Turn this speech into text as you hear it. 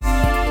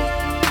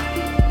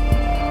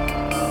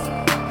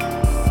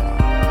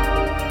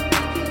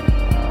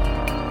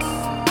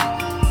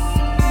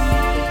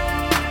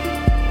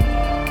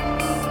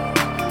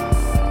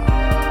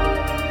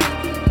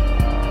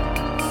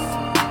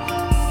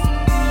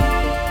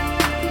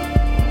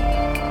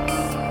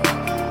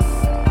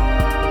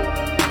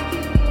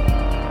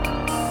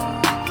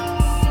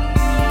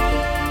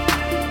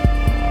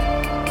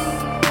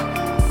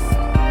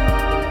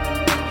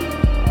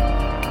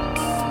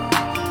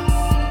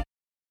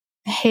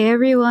Hey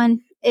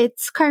everyone,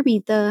 it's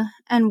Carmita,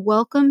 and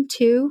welcome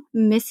to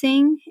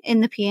Missing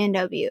in the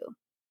PNW.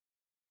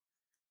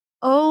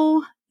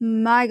 Oh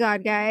my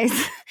god, guys.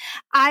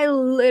 I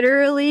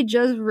literally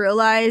just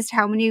realized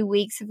how many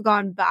weeks have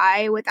gone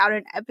by without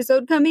an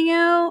episode coming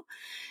out,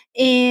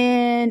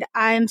 and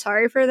I'm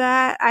sorry for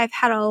that. I've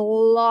had a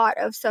lot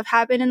of stuff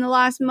happen in the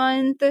last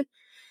month.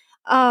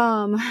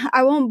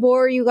 I won't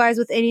bore you guys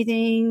with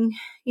anything,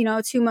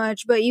 too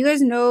much, but you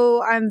guys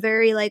know I'm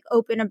very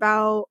open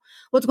about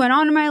what's going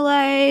on in my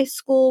life,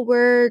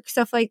 schoolwork,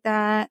 stuff like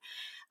that.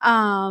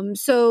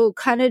 So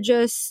kind of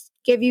just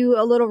give you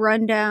a little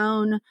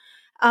rundown.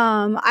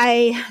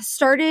 I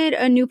started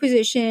a new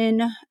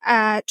position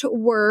at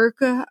work.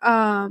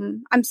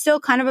 I'm still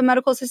kind of a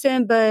medical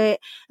assistant, but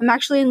I'm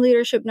actually in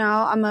leadership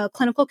now. I'm a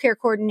clinical care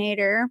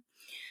coordinator.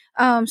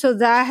 So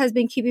that has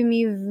been keeping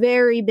me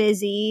very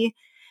busy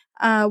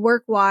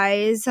work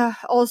wise.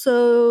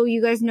 Also,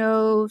 you guys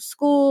know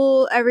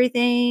school,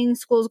 everything.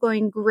 School's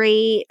going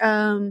great.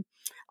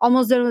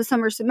 Almost done with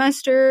summer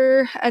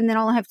semester, and then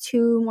I'll have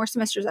 2 more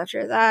semesters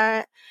after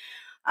that.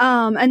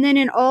 And then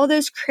in all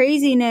this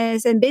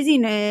craziness and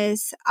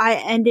busyness, I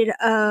ended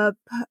up,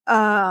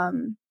 I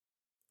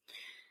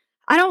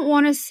don't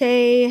want to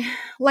say,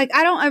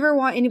 I don't ever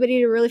want anybody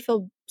to really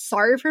feel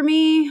sorry for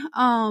me.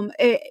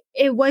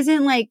 It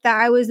wasn't like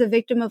that I was the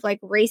victim of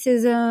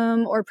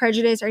racism or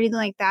prejudice or anything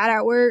like that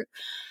at work.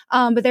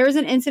 But there was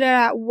an incident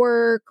at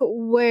work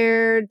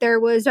where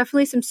there was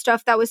definitely some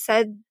stuff that was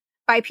said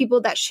by people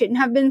that shouldn't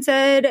have been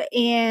said.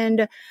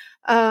 And,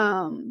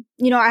 I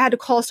had to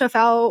call stuff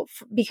out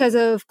because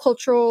of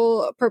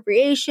cultural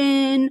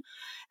appropriation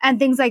and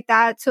things like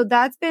that. So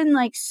that's been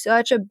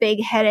such a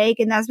big headache,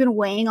 and that's been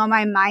weighing on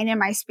my mind and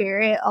my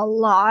spirit a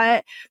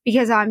lot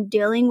because I'm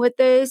dealing with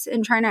this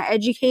and trying to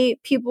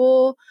educate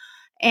people,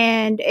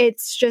 and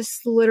it's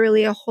just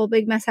literally a whole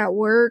big mess at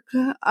work.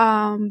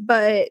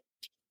 But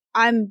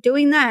I'm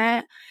doing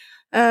that.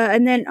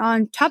 And then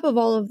on top of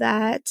all of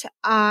that,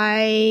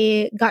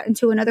 I got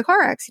into another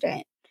car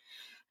accident.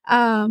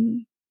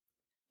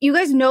 You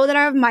guys know that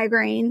I have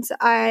migraines.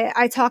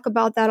 I talk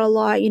about that a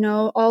lot.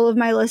 All of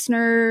my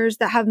listeners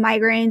that have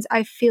migraines,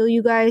 I feel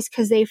you guys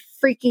because they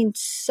freaking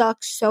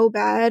suck so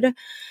bad.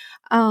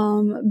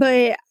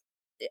 But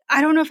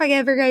I don't know if I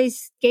ever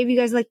gave you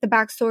guys the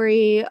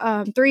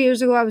backstory. 3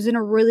 years ago, I was in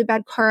a really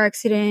bad car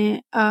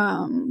accident.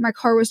 My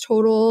car was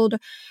totaled.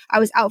 I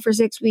was out for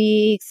 6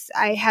 weeks.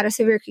 I had a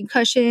severe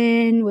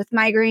concussion with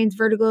migraines,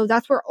 vertigo.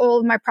 That's where all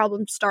of my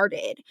problems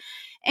started.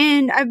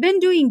 And I've been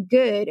doing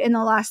good in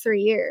the last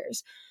 3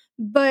 years.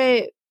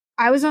 But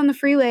I was on the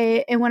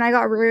freeway, and when I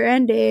got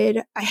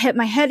rear-ended, I hit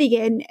my head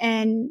again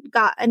and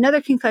got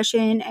another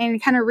concussion, and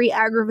it kind of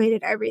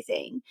re-aggravated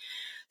everything.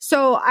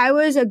 So I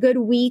was a good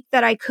week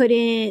that I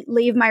couldn't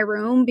leave my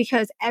room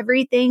because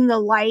everything, the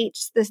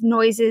lights, the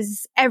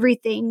noises,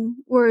 everything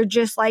were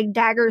just like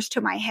daggers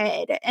to my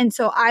head. And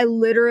so I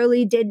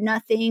literally did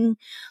nothing.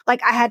 I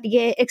had to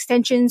get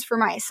extensions for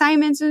my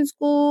assignments in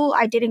school.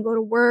 I didn't go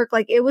to work.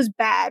 It was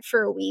bad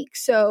for a week.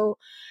 So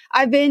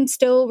I've been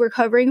still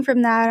recovering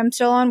from that. I'm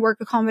still on work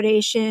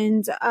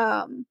accommodations.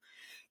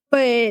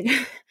 But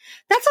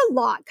that's a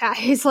lot,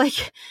 guys.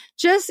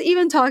 Just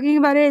even talking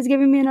about it is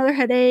giving me another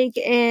headache,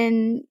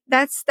 and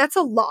that's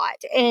a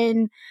lot.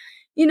 And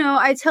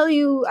I tell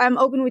you, I'm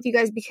open with you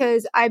guys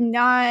because I'm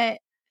not.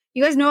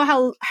 You guys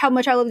know how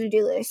much I love to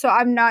do this, so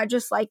I'm not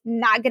just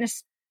not gonna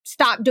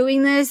stop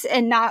doing this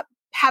and not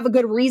have a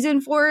good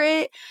reason for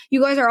it. You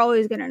guys are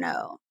always gonna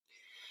know.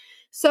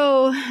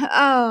 So,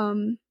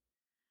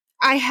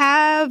 I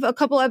have a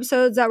couple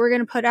episodes that we're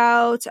going to put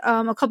out,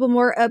 a couple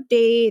more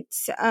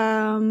updates.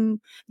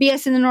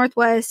 BS in the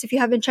Northwest. If you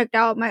haven't checked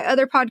out my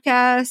other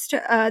podcast,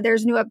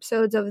 there's new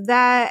episodes of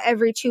that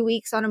every 2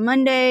 weeks on a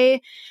Monday.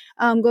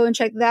 Go and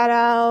check that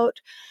out.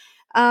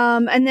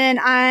 And then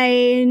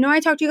I know I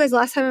talked to you guys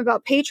last time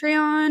about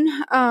Patreon.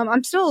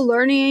 I'm still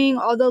learning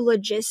all the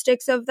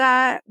logistics of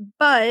that,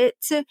 but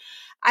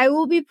I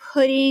will be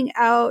putting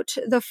out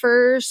the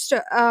first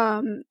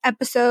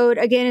episode.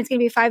 Again, it's going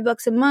to be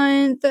 $5 a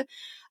month. It's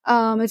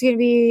going to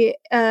be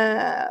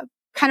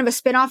kind of a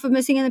spinoff of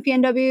Missing in the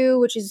PNW,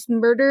 which is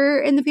Murder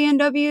in the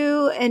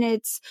PNW. And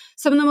it's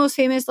some of the most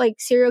famous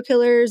serial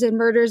killers and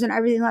murders and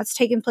everything that's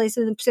taken place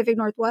in the Pacific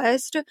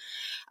Northwest.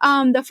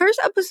 The first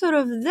episode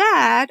of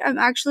that, I'm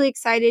actually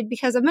excited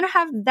because I'm going to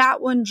have that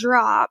one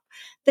drop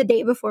the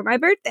day before my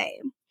birthday.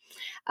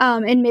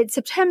 In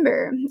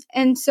mid-September.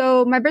 And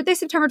so my birthday's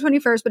September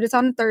 21st, but it's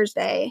on a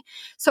Thursday.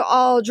 So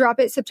I'll drop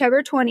it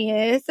September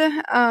 20th.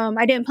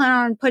 I didn't plan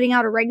on putting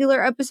out a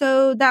regular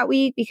episode that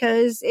week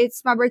because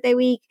it's my birthday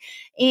week.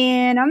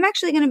 And I'm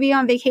actually going to be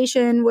on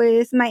vacation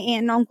with my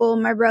aunt and uncle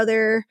and my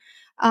brother,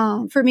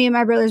 for me and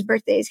my brother's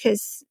birthdays.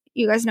 Cause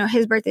you guys know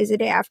his birthday's the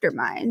day after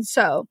mine.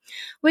 So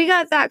we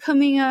got that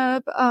coming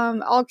up.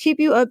 I'll keep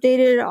you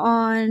updated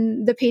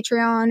on the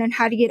Patreon and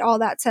how to get all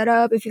that set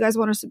up. If you guys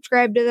want to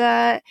subscribe to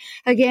that,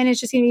 again, it's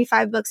just going to be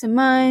 $5 a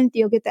month.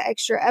 You'll get the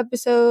extra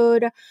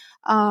episode.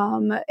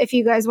 If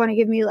you guys want to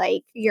give me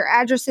like your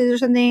addresses or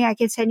something, I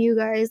can send you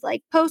guys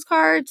like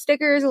postcards,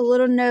 stickers, a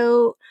little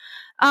note,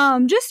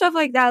 just stuff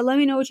like that. Let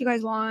me know what you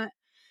guys want.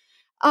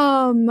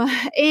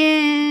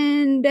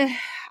 And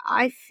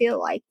I feel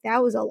like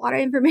that was a lot of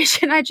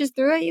information I just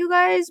threw at you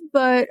guys,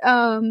 but,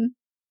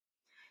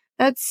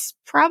 that's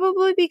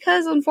probably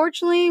because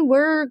unfortunately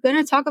we're going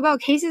to talk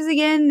about cases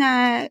again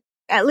that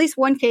at least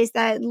one case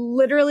that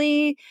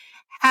literally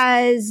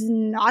has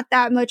not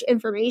that much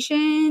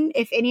information,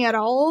 if any at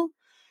all.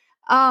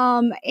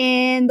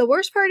 And the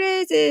worst part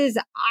is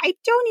I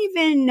don't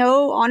even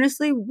know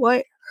honestly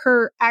what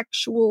her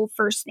actual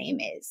first name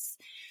is.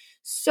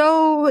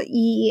 So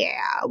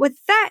yeah,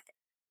 with that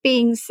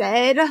being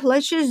said,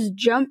 let's just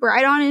jump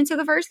right on into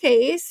the first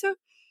case.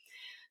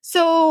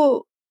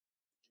 So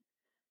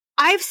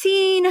I've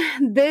seen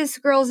this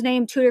girl's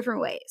name two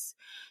different ways.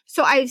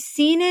 So I've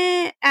seen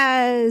it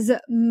as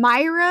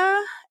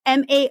Maira,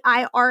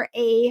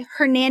 Maira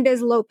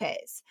Hernandez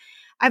Lopez.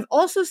 I've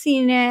also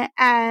seen it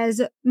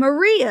as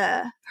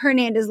Maria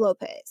Hernandez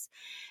Lopez.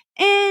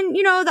 And,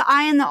 you know, the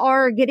I and the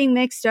R are getting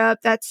mixed up.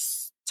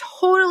 That's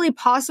totally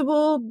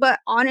possible.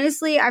 But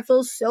honestly, I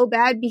feel so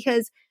bad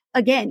because,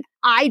 again,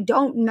 I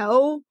don't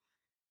know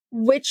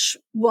which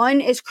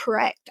one is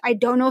correct. I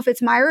don't know if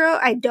it's Myra.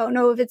 I don't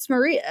know if it's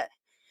Maria.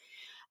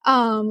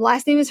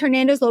 Last name is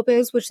Hernandez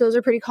Lopez, which those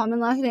are pretty common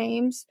last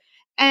names.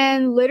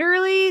 And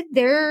literally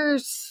there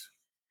was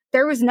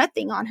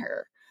nothing on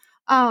her.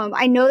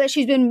 I know that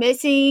she's been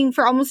missing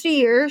for almost a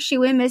year. She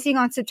went missing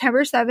on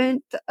September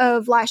 7th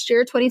of last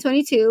year,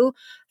 2022,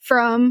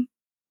 from,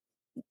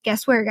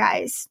 guess where,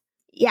 guys?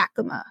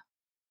 Yakima.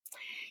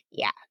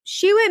 Yeah,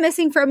 she went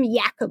missing from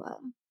Yakima.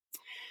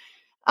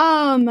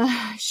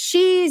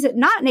 She's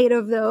not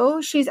Native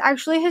though. She's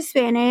actually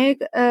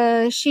Hispanic.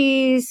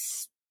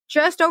 She's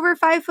just over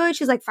 5 foot.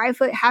 She's like 5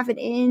 foot, half an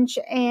inch,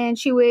 and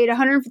she weighed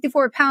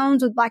 154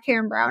 pounds with black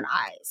hair and brown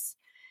eyes.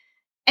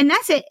 And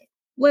that's it.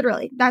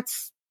 Literally,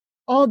 that's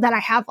all that I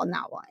have on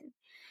that one.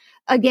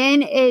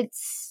 Again,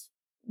 it's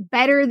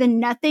better than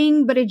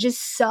nothing, but it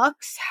just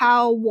sucks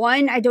how,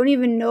 one, I don't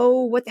even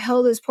know what the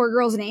hell this poor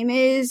girl's name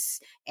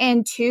is,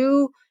 and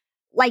two,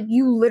 like,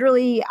 you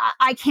literally,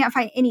 I can't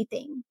find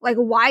anything. Like,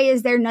 why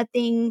is there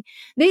nothing?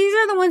 These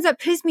are the ones that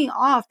piss me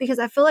off because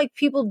I feel like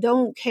people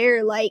don't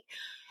care. Like,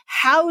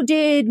 how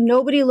did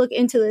nobody look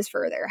into this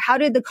further? How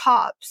did the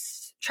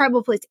cops,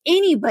 tribal police,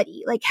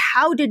 anybody, like,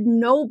 how did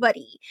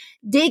nobody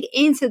dig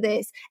into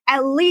this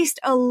at least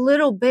a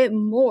little bit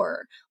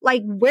more?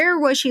 Like, where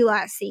was she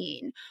last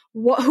seen?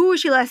 Who was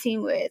she last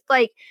seen with?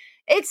 Like,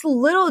 it's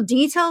little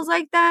details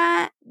like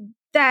that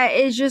that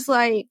is just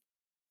like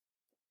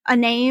a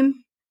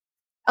name,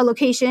 a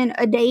location,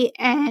 a date,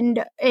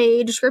 and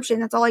a description.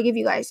 That's all I give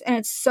you guys. And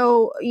it's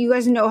so, you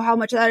guys know how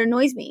much that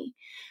annoys me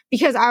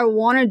because I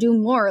want to do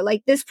more.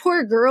 Like, this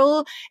poor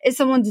girl is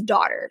someone's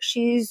daughter.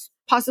 She's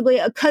possibly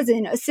a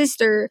cousin, a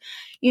sister,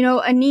 you know,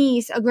 a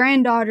niece, a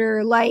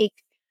granddaughter. Like,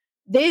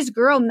 this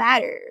girl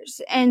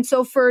matters. And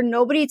so for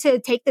nobody to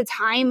take the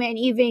time and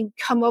even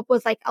come up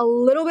with like a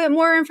little bit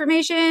more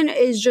information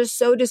is just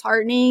so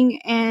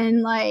disheartening.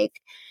 And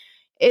like,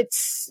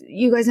 it's,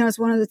 you guys know, it's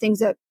one of the things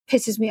that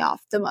pisses me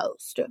off the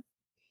most.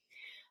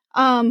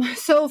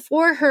 So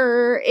for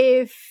her,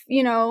 if,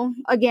 you know,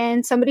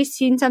 again, somebody's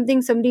seen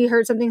something, somebody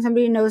heard something,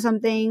 somebody knows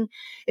something,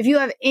 if you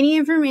have any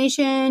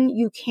information,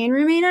 you can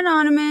remain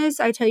anonymous.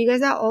 I tell you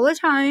guys that all the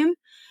time.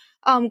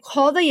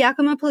 Call the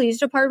Yakima Police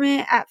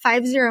Department at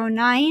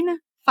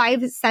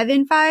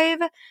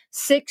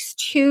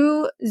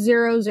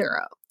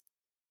 509-575-6200.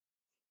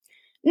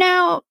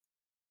 Now,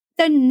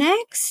 the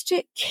next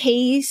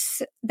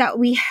case that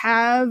we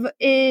have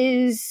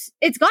is,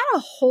 it's got a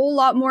whole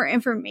lot more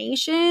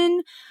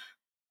information,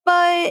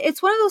 but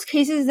it's one of those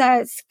cases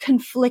that's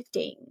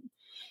conflicting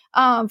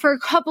for a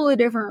couple of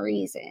different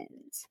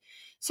reasons.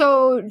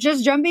 So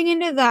just jumping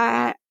into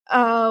that,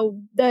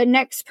 the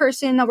next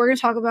person that we're going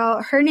to talk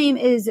about, her name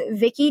is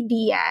Vickie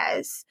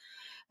Diaz.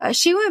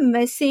 She went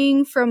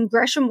missing from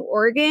Gresham,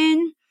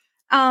 Oregon.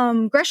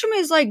 Gresham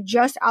is like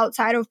just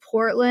outside of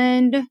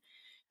Portland.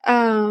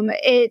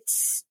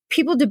 It's,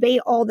 people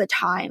debate all the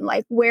time,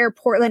 like where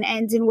Portland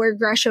ends and where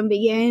Gresham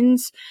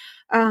begins.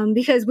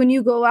 Because when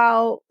you go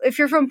out, if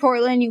you're from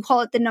Portland, you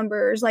call it the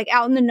numbers. Like,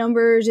 out in the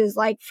numbers is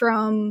like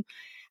from,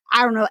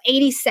 I don't know,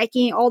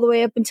 82nd all the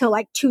way up until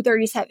like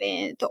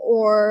 237th,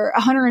 or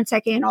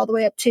 102nd all the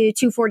way up to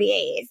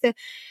 248th.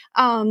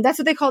 That's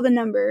what they call the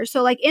numbers.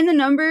 So like in the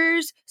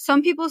numbers,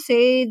 some people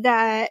say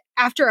that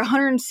after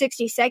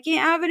 162nd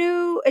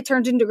Avenue, it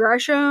turns into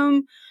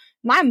Gresham.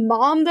 My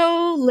mom,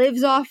 though,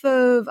 lives off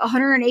of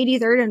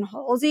 183rd and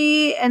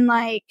Halsey, and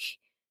like,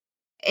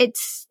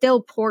 it's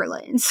still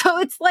Portland. So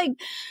it's like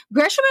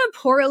Gresham and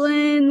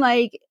Portland,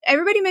 like,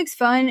 everybody makes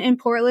fun in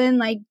Portland.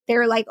 Like,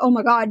 they're like, oh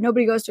my God,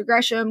 nobody goes to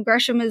Gresham.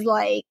 Gresham is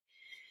like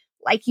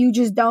like you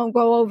just don't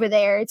go over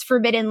there. It's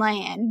forbidden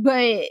land.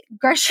 But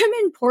Gresham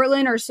and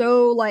Portland are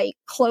so like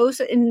close,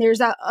 and there's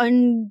that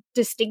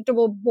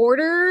undistinguishable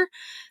border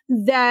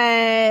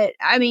that,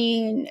 I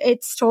mean,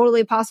 it's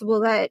totally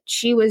possible that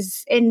she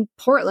was in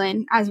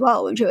Portland as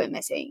well when she went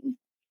missing.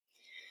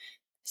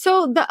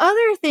 So the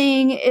other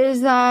thing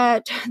is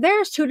that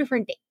there's 2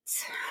 different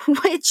dates,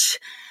 which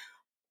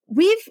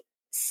we've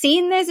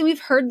seen this and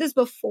we've heard this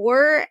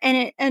before, and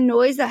it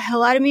annoys the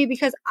hell out of me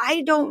because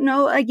I don't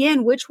know,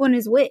 again, which one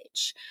is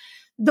which.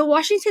 The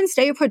Washington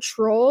State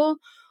Patrol,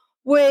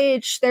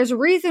 which there's a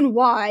reason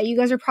why. You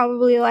guys are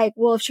probably like,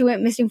 well, if she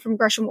went missing from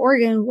Gresham,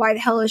 Oregon, why the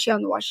hell is she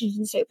on the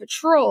Washington State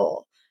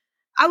Patrol?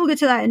 I will get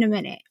to that in a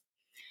minute.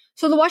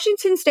 So the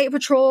Washington State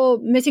Patrol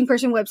missing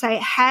person website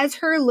has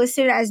her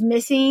listed as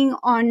missing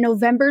on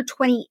November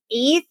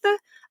 28th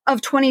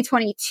of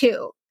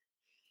 2022.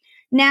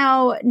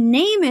 Now,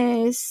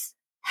 NamUs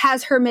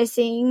has her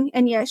missing,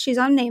 and yes, she's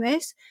on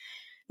NamUs.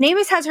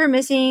 NamUs has her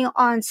missing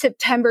on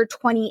September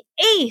 28th,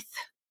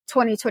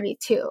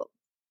 2022.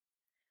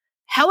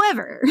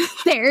 However,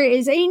 there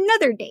is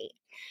another date.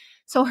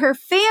 So her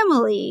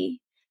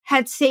family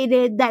had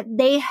stated that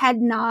they had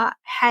not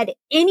had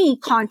any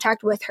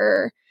contact with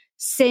her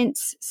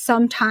since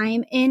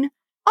sometime in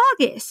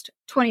August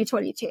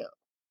 2022.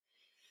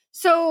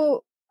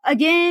 So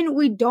again,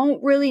 we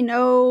don't really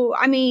know.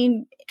 I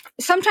mean,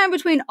 sometime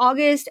between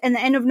August and the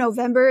end of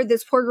November,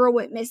 this poor girl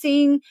went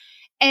missing,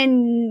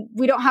 and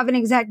we don't have an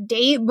exact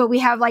date, but we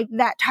have like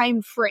that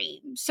time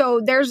frame.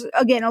 So there's,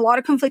 again, a lot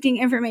of conflicting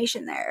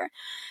information there.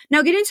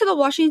 Now, getting to the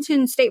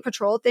Washington State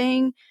Patrol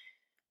thing,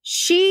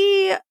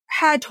 she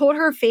had told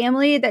her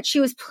family that she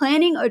was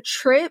planning a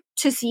trip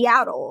to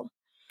Seattle.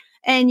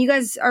 And you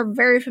guys are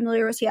very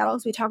familiar with Seattle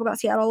because we talk about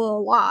Seattle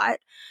a lot.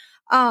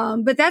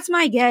 But that's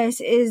my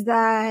guess, is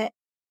that,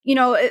 you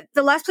know,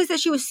 the last place that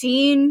she was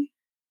seen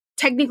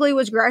technically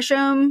was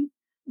Gresham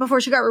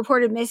before she got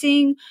reported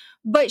missing,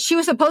 but she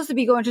was supposed to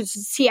be going to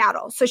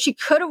Seattle. So she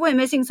could have went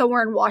missing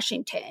somewhere in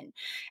Washington.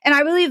 And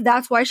I believe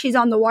that's why she's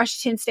on the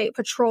Washington State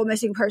Patrol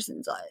missing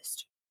persons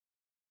list.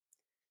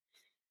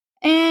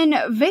 And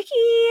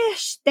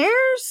Vickie,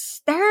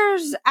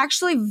 there's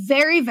actually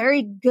very,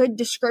 very good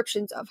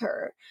descriptions of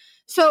her.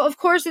 So of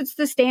course it's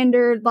the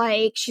standard,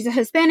 like, she's a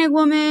Hispanic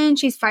woman,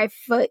 she's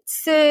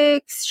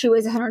 5'6", she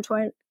weighs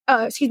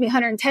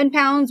 110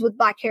 pounds with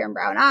black hair and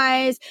brown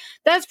eyes.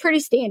 That's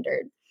pretty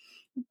standard.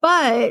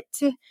 But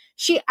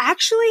she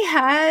actually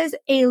has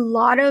a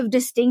lot of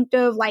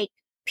distinctive, like,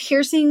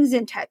 piercings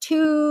and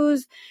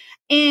tattoos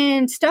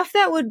and stuff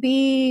that would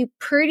be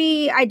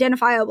pretty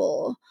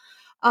identifiable.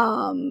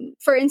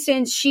 For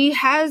instance, she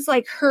has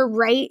like her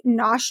right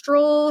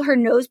nostril, her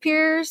nose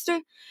pierced.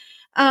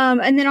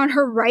 And then on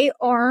her right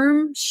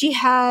arm, she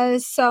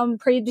has some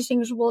pretty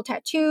distinguishable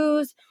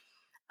tattoos.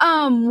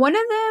 One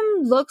of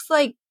them looks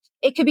like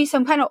it could be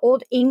some kind of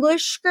old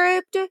English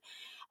script.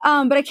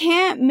 But I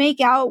can't make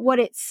out what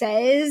it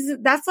says.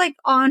 That's like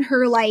on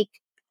her like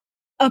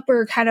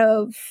upper kind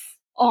of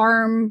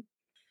arm.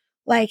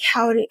 Like,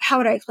 how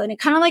would I explain it?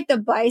 Kind of like the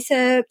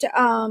bicep.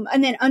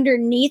 And then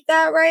underneath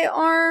that right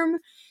arm,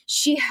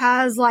 she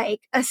has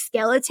like a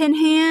skeleton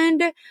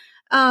hand,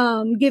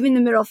 giving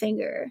the middle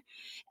finger.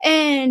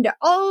 And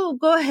I'll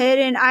go ahead,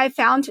 and I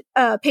found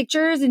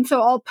pictures, and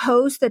so I'll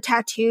post the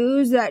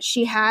tattoos that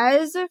she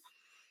has. There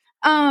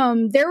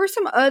were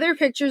some other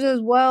pictures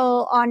as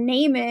well on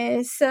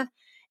NamUs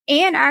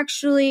and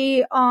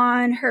actually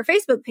on her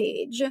Facebook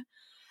page.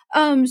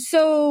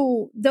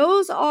 So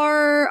those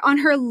are on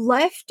her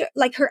left,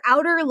 like her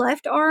outer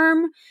left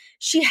arm.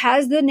 She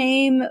has the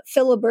name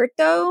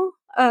Filiberto,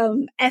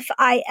 Filiberto.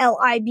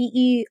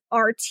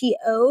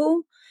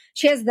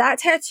 She has that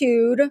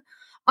tattooed.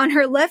 On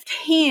her left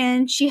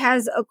hand, she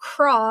has a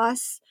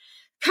cross,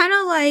 kind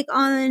of like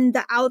on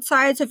the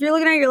outside. So if you're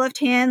looking at your left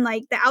hand,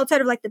 like the outside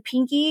of like the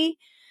pinky,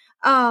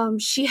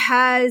 she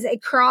has a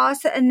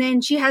cross, and then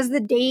she has the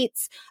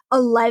dates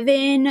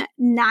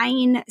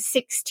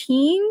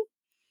 11/9/16.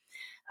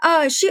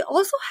 She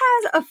also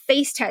has a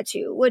face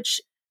tattoo,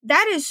 which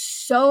that is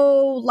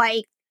so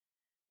like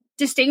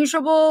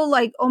distinguishable.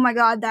 Like, oh my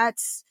God,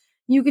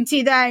 you can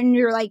see that and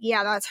you're like,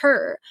 yeah, that's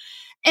her.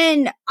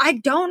 And I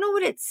don't know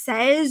what it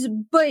says,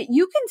 but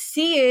you can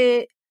see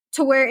it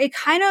to where it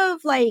kind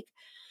of like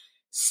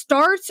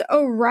starts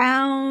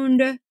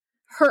around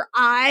her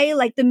eye,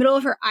 like the middle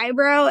of her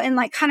eyebrow, and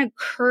like kind of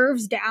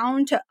curves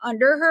down to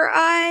under her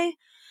eye.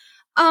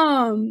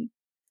 So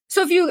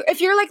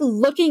if you're like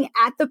looking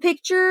at the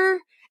picture,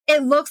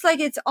 it looks like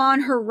it's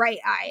on her right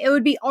eye. It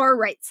would be our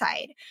right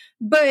side,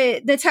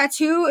 but the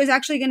tattoo is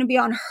actually going to be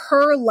on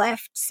her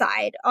left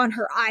side, on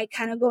her eye,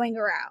 kind of going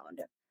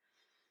around.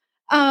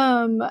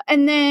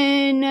 And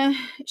then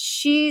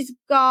she's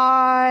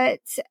got,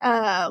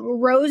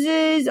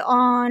 roses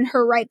on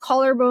her right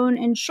collarbone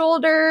and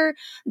shoulder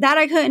that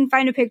I couldn't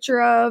find a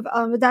picture of.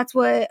 But that's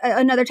what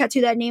another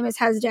tattoo that NamUs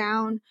has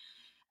down.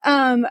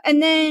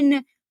 And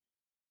then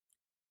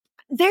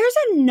there's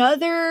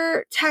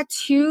another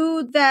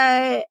tattoo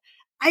that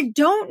I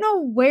don't know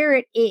where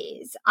it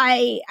is.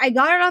 I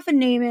got it off of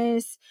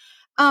NamUs.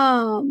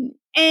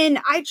 And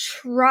I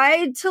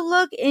tried to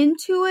look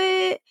into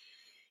it.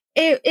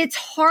 It's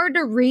hard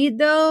to read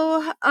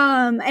though.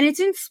 And it's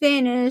in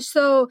Spanish.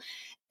 So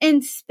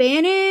in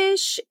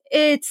Spanish,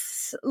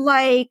 it's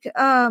like,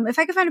 if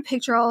I can find a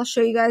picture, I'll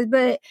show you guys,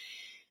 but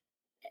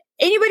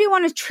anybody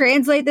want to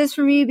translate this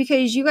for me?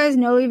 Because you guys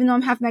know, even though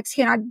I'm half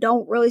Mexican, I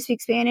don't really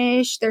speak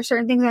Spanish. There's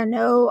certain things I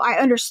know. I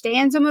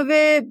understand some of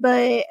it,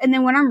 and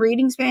then when I'm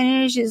reading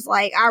Spanish, is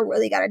like, I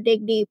really got to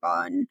dig deep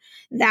on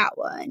that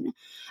one.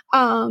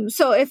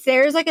 So if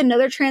there's like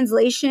another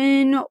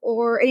translation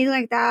or anything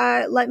like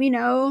that, let me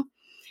know.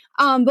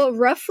 But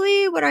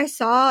roughly what I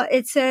saw,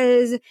 it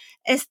says,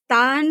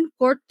 "Están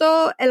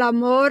corto el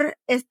amor,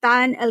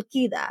 están el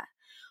quida,"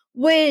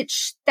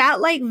 which that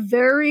like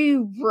very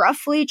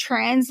roughly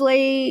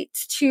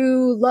translates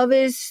to "love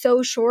is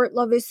so short,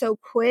 love is so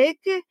quick."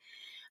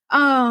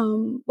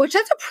 Which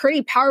that's a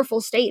pretty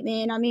powerful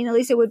statement. I mean, at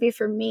least it would be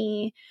for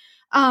me.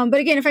 But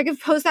again, if I could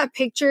post that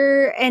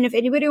picture, and if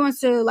anybody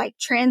wants to like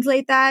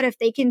translate that, if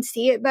they can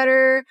see it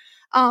better,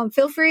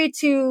 feel free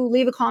to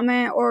leave a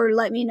comment or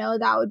let me know.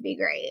 That would be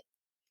great.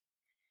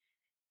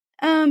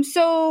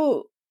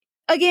 So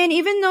again,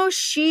 even though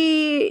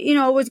she,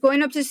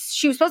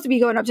 she was supposed to be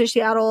going up to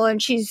Seattle,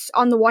 and she's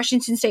on the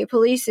Washington State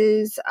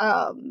Police's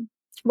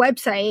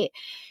website,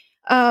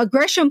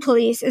 Gresham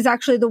Police is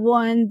actually the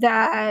one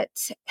that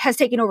has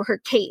taken over her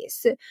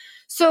case.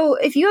 So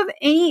if you have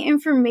any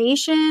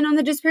information on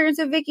the disappearance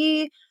of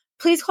Vickie,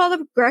 please call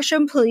the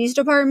Gresham Police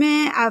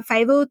Department at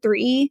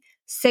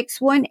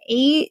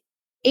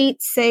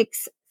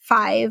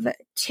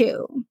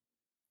 503-618-8652.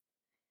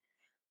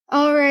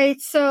 All right.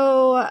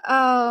 So,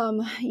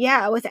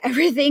 yeah, with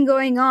everything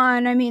going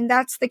on, I mean,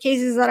 that's the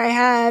cases that I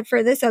had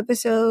for this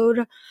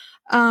episode.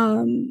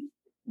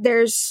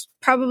 There's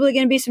probably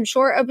going to be some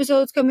short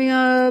episodes coming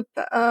up.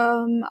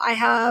 I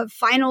have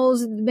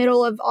finals in the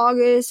middle of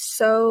August,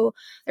 so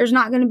there's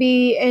not going to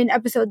be an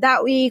episode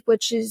that week,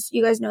 which is,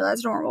 you guys know,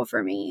 that's normal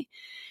for me.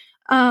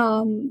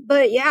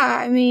 But yeah,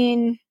 I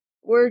mean,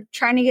 we're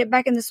trying to get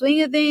back in the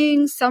swing of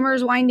things.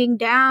 Summer's winding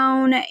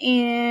down,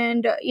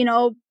 and,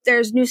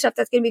 there's new stuff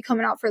that's going to be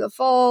coming out for the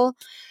fall.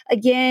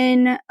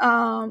 Again,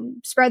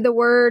 spread the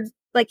word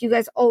like you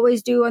guys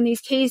always do on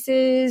these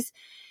cases.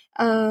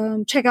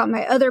 Check out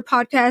my other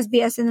podcast,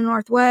 BS in the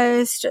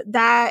Northwest.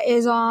 That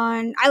is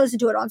I listen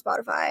to it on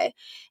Spotify.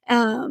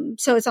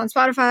 So it's on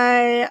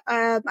Spotify.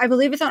 I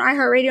believe it's on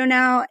iHeartRadio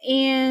now.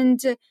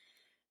 And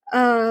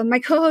my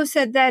co-host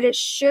said that it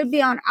should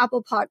be on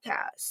Apple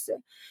Podcasts.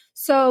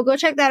 So go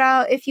check that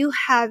out if you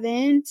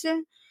haven't.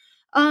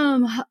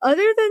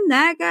 Other than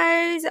that,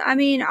 guys, I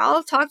mean,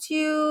 I'll talk to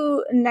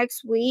you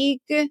next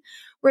week.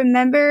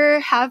 Remember,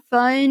 have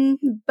fun,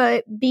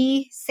 but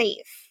be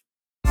safe.